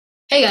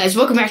Hey guys,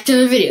 welcome back to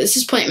another video. This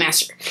is Plant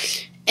Master.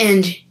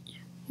 And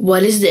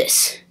what is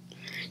this?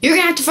 You're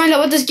gonna have to find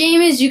out what this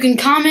game is. You can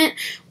comment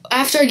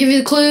after I give you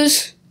the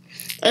clues.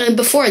 And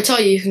before I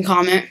tell you, you can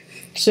comment.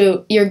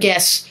 So your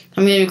guess.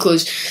 I'm gonna give you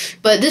clues.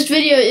 But this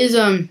video is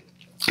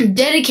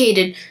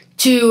dedicated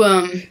to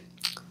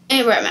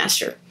entbrat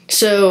Master.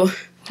 So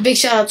big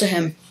shout out to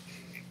him.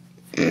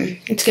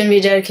 It's gonna be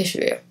a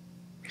dedication video.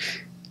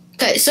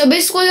 Okay, so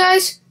basically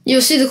guys,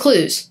 you'll see the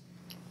clues.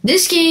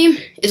 This game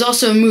is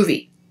also a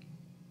movie.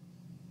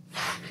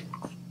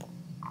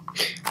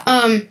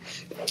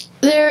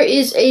 There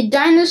is a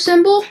dino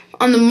symbol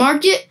on the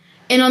market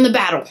and on the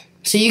battle,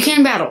 so you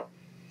can battle.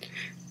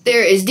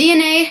 There is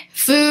DNA,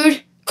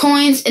 food,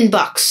 coins, and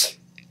bucks.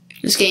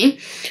 This game,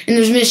 and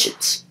there's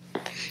missions.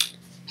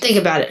 Think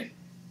about it.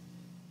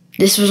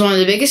 This was one of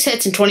the biggest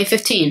hits in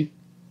 2015.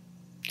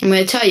 I'm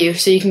going to tell you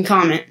so you can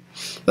comment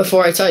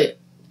before I tell you.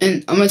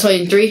 And I'm going to tell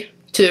you in 3,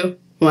 2,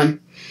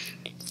 1.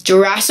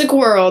 Jurassic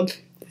World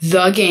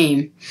The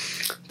Game.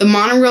 The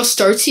monorail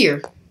starts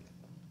here.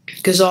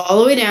 Goes all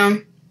the way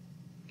down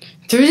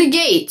through the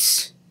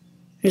gates.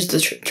 There's the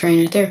train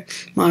right there,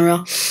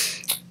 monorail.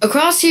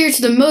 Across here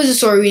to the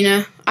Mosasaur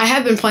Arena. I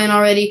have been playing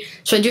already,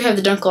 so I do have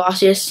the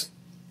Duncolosseus,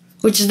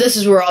 this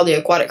is where all the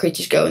aquatic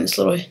creatures go in this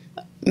little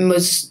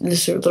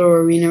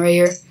arena right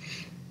here.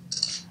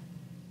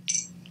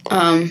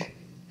 But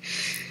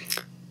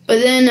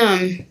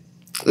then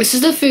this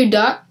is the food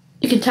dot.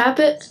 You can tap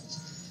it.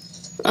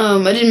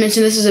 I didn't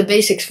mention this is a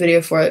basics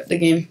video for it, the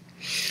game,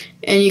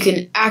 and you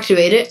can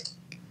activate it.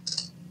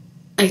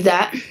 Like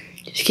that.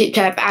 Just keep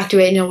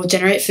activating, it will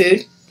generate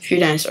food for your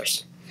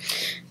dinosaurs.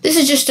 This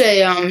is just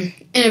a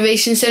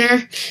innovation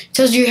center. It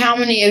tells you how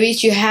many of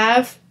each you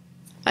have.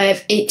 I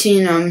have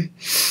 18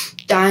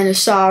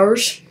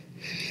 dinosaurs.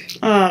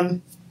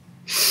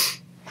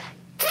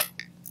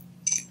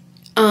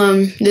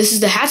 This is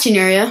the hatching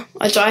area.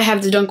 So I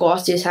have the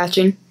Duncolosseus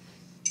hatching.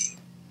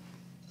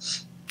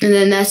 And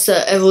then that's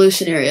the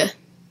evolution area.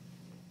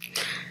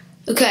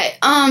 Okay,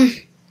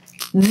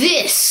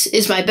 this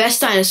is my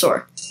best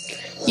dinosaur.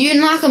 You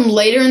unlock him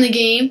later in the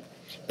game,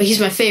 but he's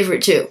my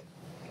favorite too.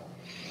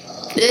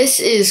 This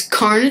is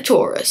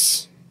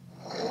Carnotaurus,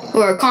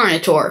 or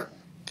Carnotaur,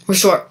 for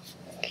short.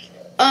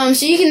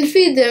 So you can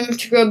feed them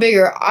to grow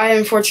bigger.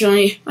 I could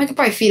probably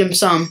feed him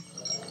some.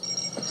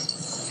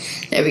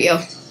 There we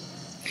go.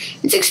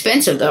 It's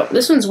expensive though.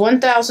 This one's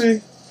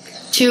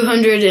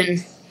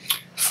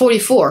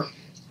 1,244.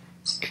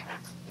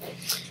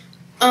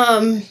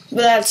 But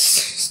that's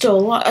still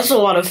a lot. That's a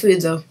lot of food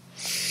though.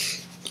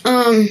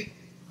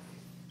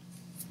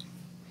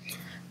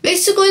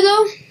 Basically,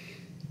 though,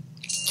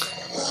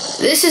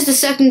 this is the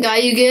second guy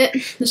you get.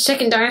 The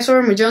second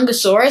dinosaur,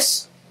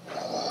 Majungasaurus.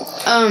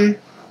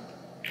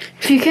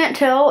 If you can't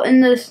tell in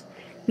this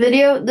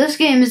video, this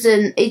game is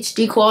in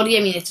HD quality.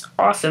 I mean, it's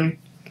awesome.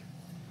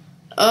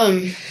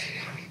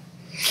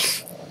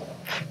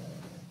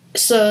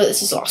 So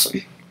this is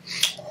awesome.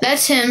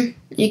 That's him.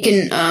 You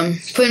can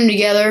put them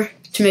together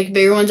to make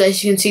bigger ones.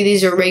 As you can see,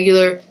 these are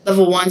regular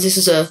level 1s. This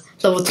is a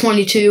level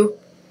 22.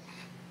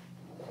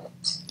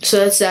 So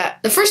that's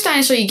that. The first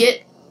dinosaur you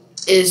get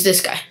is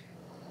this guy.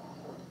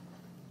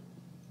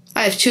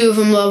 I have 2 of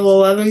them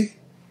level 11.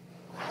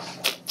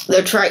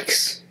 They're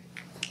trikes.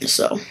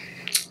 So,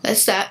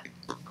 that's that.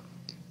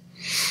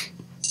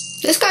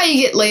 This guy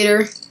you get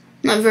later,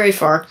 not very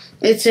far.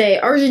 It's a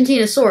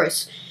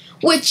Argentinosaurus,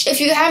 which, if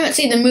you haven't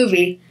seen the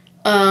movie,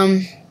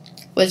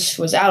 which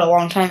was out a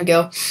long time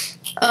ago,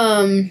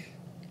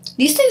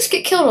 these things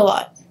get killed a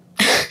lot.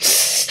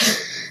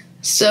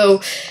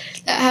 So,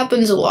 that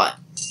happens a lot.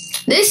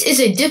 This is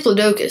a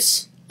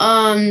Diplodocus.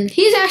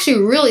 He's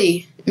actually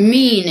really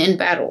mean in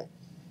battle.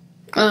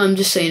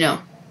 Just so you know.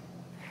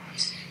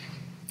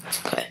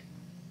 Okay.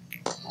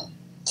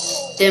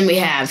 Then we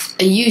have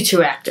a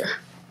Utahraptor.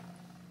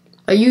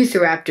 A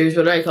Utahraptor is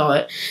what I call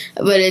it.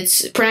 But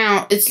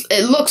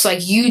it looks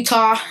like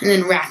Utah and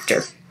then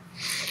Raptor.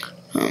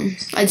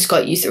 I just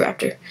call it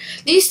Utahraptor.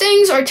 These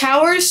things are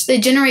towers.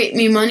 They generate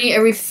me money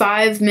every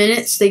 5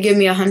 minutes. They give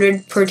me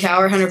 100 per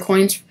tower, 100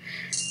 coins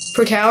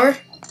per tower.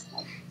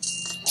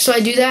 So I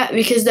do that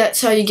because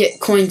that's how you get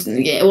coins in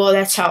the game. Well,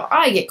 that's how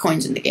I get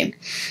coins in the game.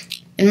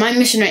 And my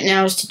mission right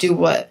now is to do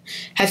what?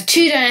 Have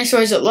 2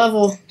 dinosaurs at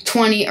level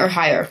 20 or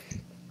higher.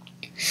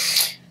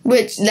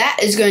 Which, that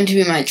is going to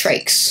be my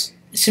trikes.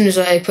 As soon as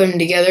I put them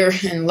together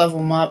and level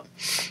them up.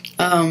 It's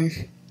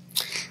going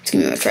to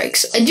be my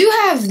trikes. I do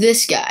have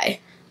this guy.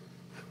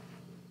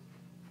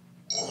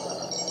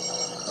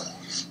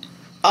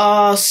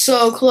 Oh,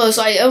 so close.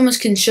 I almost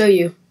can show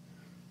you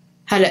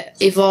how to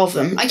evolve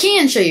them. I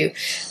can show you.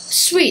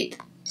 Sweet.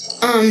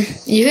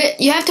 You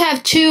have to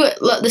have 2 at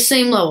the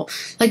same level.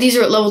 Like these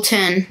are at level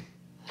 10.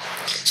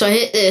 So I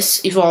hit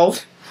this,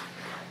 evolve.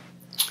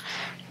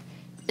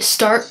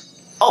 Start.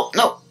 Oh,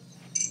 no.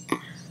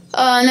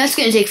 And that's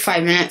going to take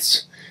 5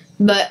 minutes.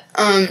 But,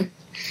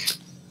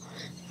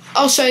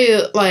 I'll show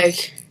you,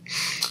 like,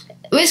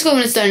 basically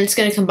when it's done, it's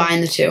going to combine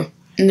the 2.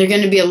 And they're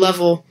going to be a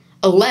level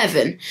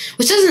 11,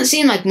 which doesn't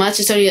seem like much.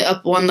 It's only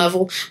up one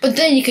level, but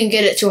then you can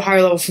get it to a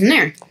higher level from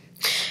there.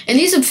 And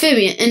these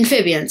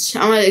amphibians,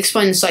 I'm going to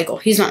explain the cycle.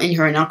 He's not in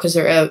here right now because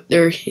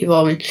they're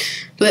evolving.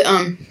 But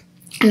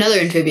another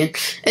amphibian.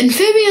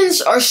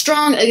 Amphibians are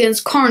strong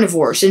against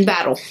carnivores in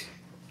battle.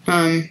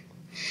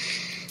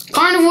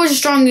 Carnivores are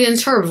strong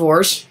against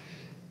herbivores.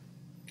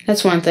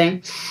 That's one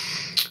thing.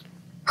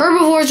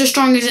 Herbivores are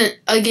strong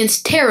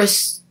against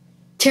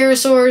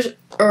pterosaurs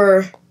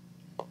or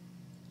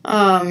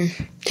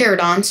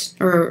pterodons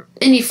or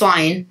any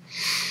flying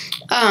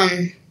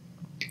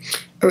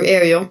or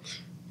aerial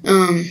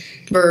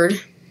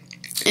bird.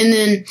 And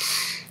then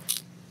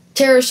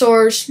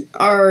pterosaurs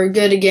are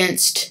good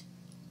against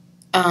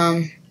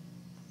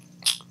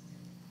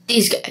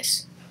these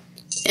guys,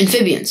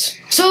 amphibians.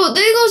 So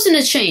there goes in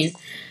a chain.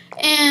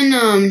 And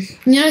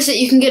you notice that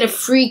you can get a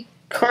free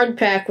card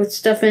pack with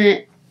stuff in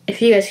it,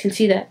 if you guys can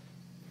see that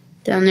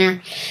down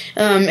there,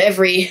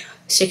 every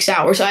 6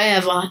 hours. I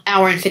have an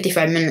hour and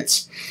 55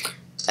 minutes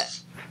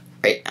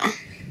right now.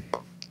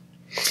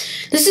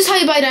 This is how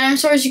you buy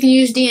dinosaurs. You can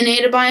use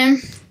DNA to buy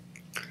them.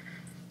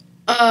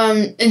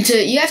 And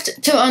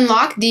to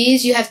unlock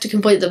these, you have to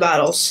complete the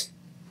battles.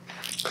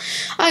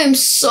 I am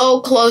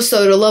so close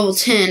though to level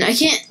 10. I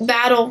can't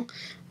battle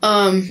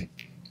to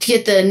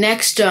get the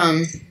next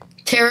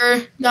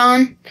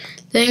pterodon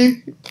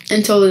thing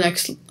until the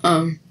next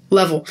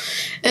level.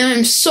 And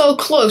I'm so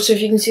close,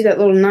 if you can see that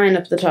little 9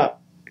 up the top.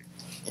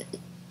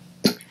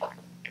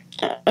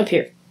 Up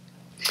here.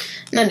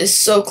 That is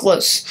so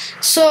close.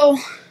 So,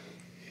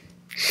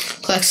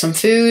 collect some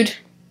food.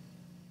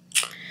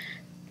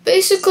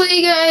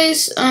 Basically,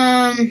 guys,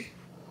 I've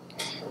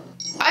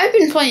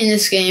been playing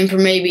this game for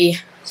maybe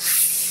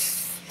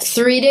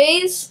 3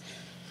 days,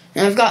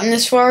 and I've gotten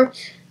this far.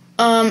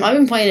 I've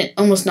been playing it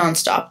almost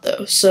non-stop,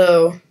 though,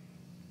 so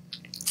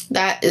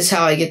that is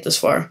how I get this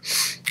far.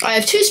 I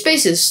have 2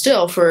 spaces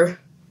still for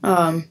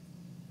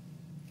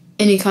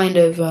any kind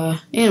of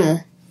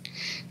animal.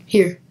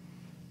 Here.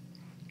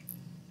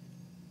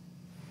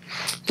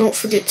 Don't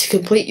forget to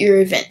complete your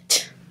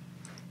event.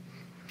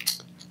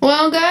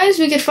 Well, guys,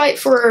 we could fight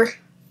for a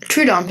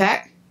Trudon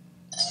pack.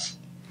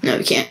 No,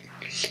 we can't.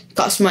 It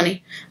costs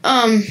money.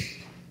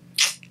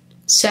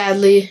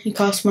 Sadly, it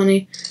costs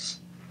money.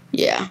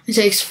 Yeah, it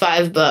takes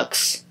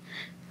 $5.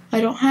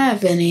 I don't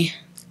have any.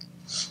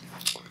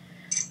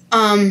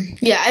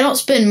 Yeah, I don't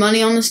spend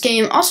money on this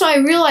game. Also, I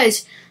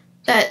realize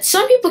that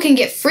some people can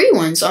get free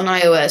ones on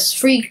iOS,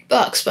 free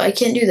bucks, but I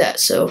can't do that,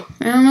 so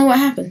I don't know what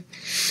happened.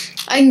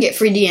 I can get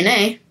free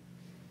DNA,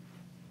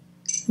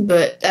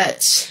 but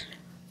that's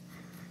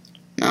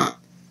not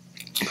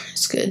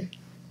as good.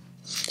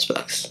 It's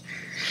bucks.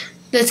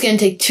 That's gonna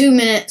take 2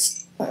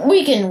 minutes.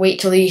 We can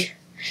wait till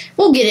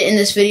we'll get it in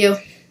this video.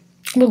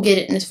 We'll get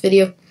it in this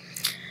video.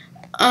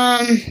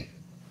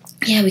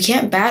 Yeah, we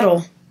can't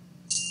battle.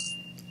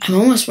 I'm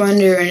almost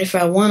wondering if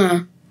I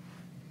wanna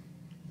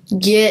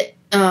get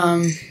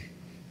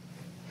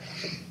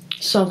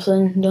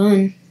something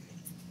done.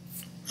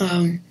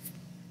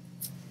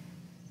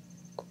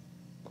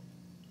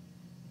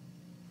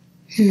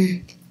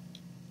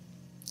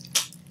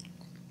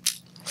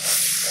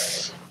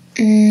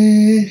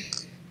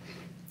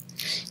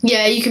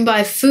 Yeah, you can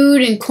buy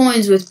food and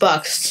coins with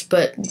bucks,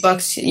 but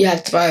bucks you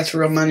have to buy with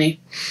real money.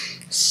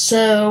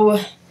 So,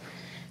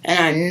 and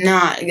I'm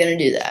not gonna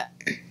do that.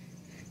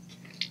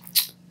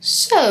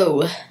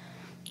 So,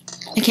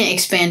 I can't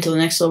expand to the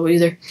next level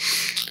either.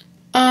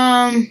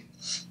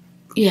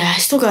 Yeah, I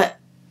still got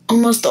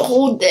almost the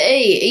whole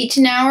day,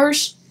 18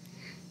 hours.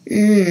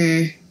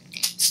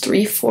 It's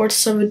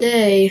 3/4 of a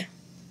day.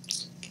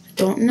 I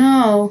don't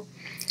know.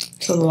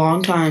 It's a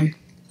long time.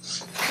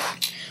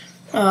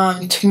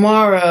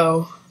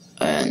 Tomorrow,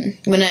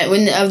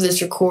 when of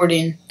this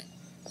recording,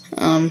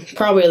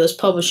 probably of this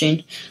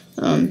publishing,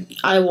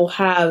 I will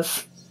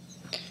have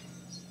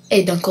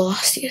a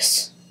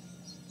Dunkleosteus.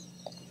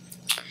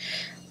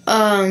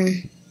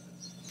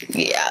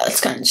 Yeah,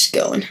 that's kind of just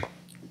going.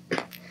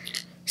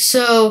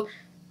 So,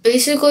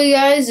 basically,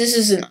 guys, this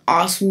is an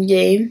awesome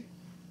game.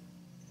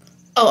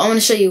 Oh, I want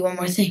to show you one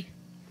more thing.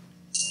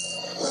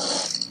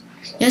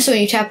 You know, so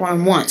when you tap on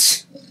him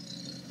once,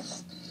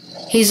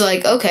 he's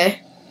like, okay.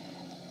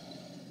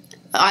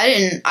 I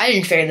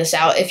didn't figure this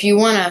out. If you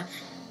wanna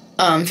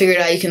figure it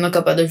out, you can look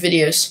up other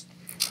videos.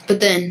 But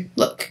then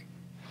look.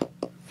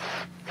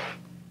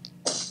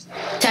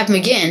 Tap him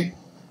again.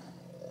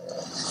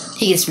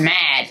 He gets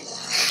mad.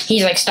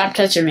 He's like, stop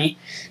touching me.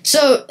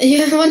 So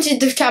once you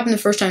tap him the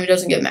first time, he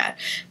doesn't get mad.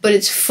 But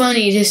it's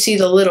funny to see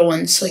the little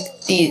ones like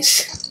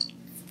these.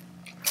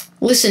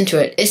 Listen to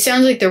it. It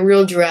sounds like the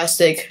real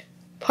Jurassic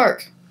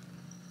Park.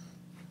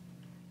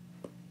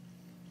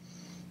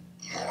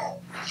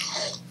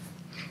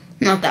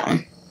 Not that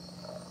one.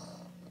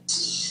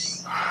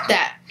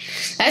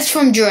 That's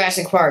from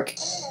Jurassic Park.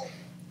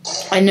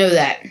 I know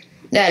that.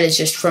 That is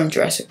just from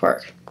Jurassic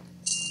Park.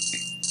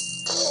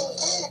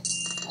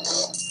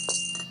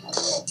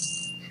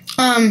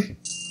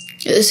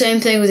 The same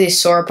thing with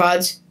these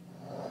sauropods.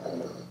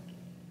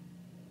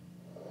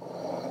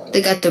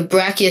 They got the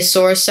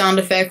Brachiosaurus sound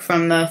effect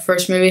from the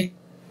first movie.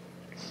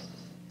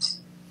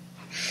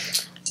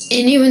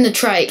 And even the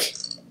trike.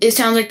 It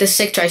sounds like the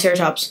sick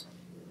Triceratops.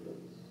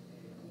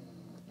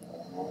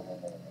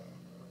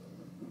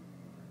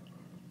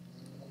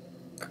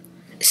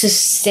 It's the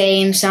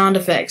same sound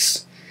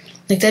effects.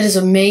 Like, that is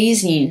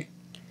amazing.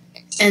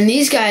 And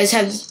these guys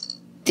have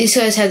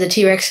the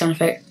T-Rex sound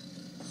effect.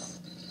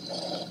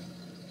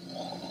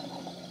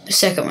 The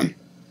second one.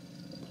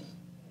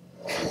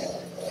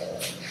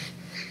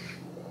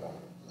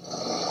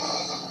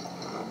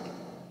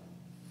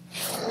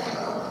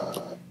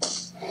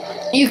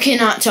 You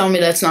cannot tell me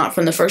that's not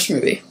from the first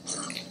movie.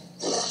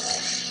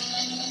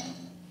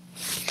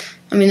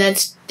 I mean,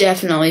 that's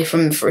definitely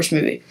from the first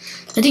movie.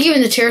 I think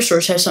even the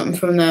pterosaurs have something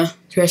from the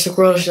Jurassic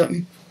World or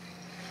something.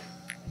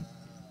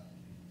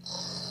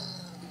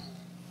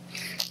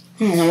 I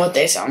don't know what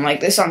they sound like.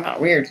 They sound kind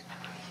of weird.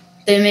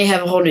 They may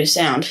have a whole new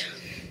sound.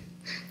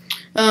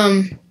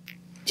 The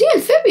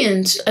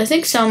amphibians, I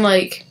think, sound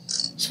like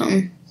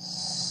something.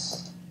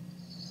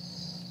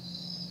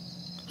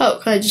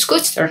 Oh, I just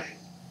glitched there.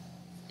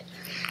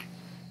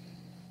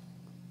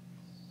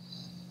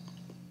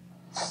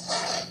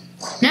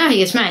 Now he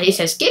gets mad. He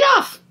says, "Get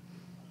off!"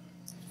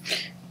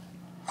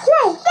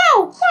 Whoa,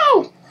 whoa,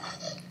 whoa!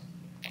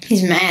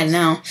 He's mad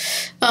now.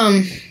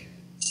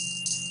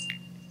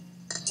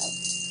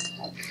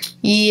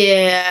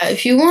 Yeah,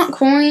 if you want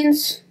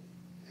coins,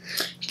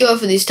 go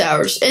for these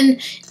towers. And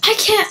I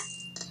can't...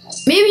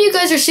 Maybe you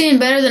guys are seeing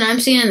better than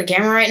I'm seeing in the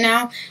camera right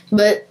now,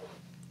 but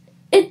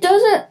it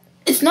doesn't...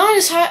 It's not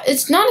as high...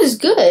 It's not as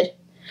good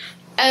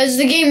as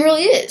the game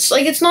really is.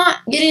 Like, it's not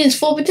getting its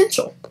full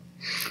potential.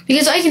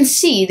 Because I can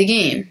see the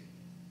game.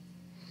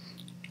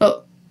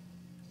 Oh.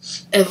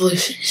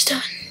 Evolution is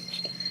done.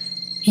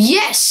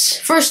 Yes!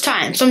 First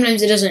time.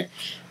 Sometimes it doesn't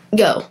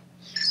go.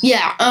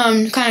 Yeah,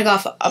 kind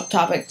of off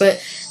topic,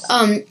 but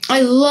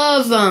I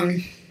love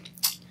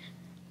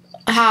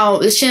how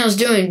this channel's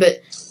doing,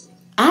 but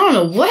I don't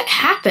know what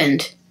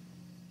happened.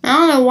 I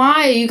don't know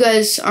why you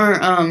guys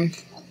aren't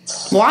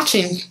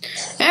watching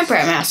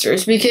entbrat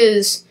Masters,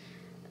 because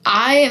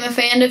I am a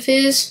fan of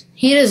his.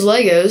 He does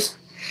Legos.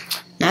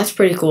 That's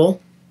pretty cool.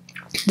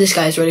 This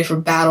guy's ready for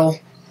battle.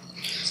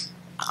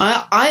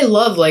 I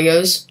love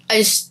Legos. I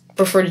just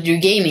prefer to do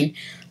gaming.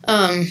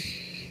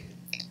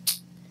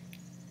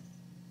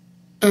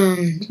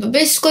 But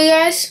basically,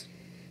 guys,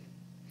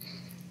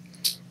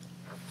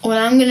 what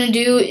I'm gonna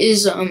do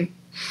is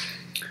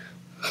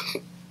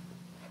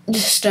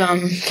just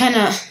kind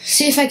of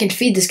see if I can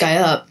feed this guy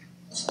up.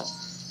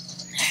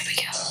 There we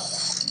go.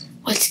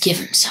 Let's give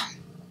him some.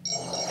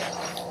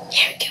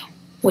 Here we go.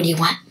 What do you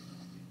want?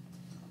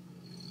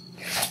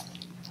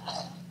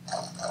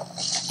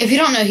 If you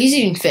don't know, he's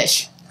eating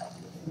fish.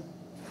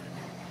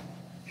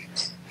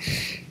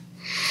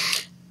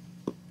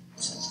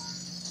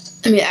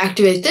 Let me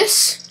activate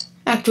this,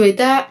 activate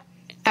that,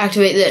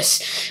 activate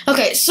this.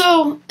 Okay,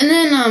 so, and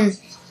then,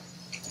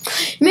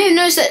 you may have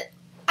noticed that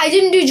I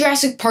didn't do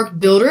Jurassic Park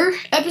Builder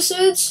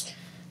episodes.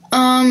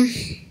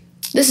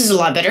 This is a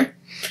lot better.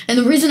 And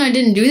the reason I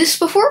didn't do this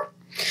before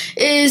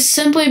is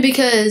simply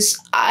because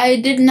I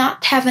did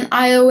not have an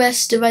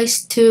iOS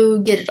device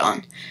to get it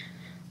on.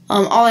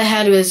 All I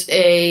had was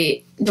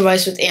a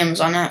device with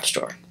Amazon App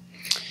Store.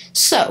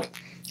 So,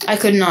 I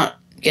could not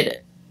get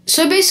it.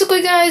 So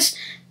basically, guys,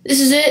 this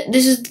is it.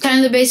 This is kind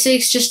of the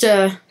basics, just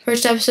a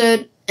first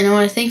episode, and I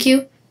want to thank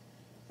you,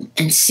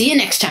 and see you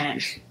next time.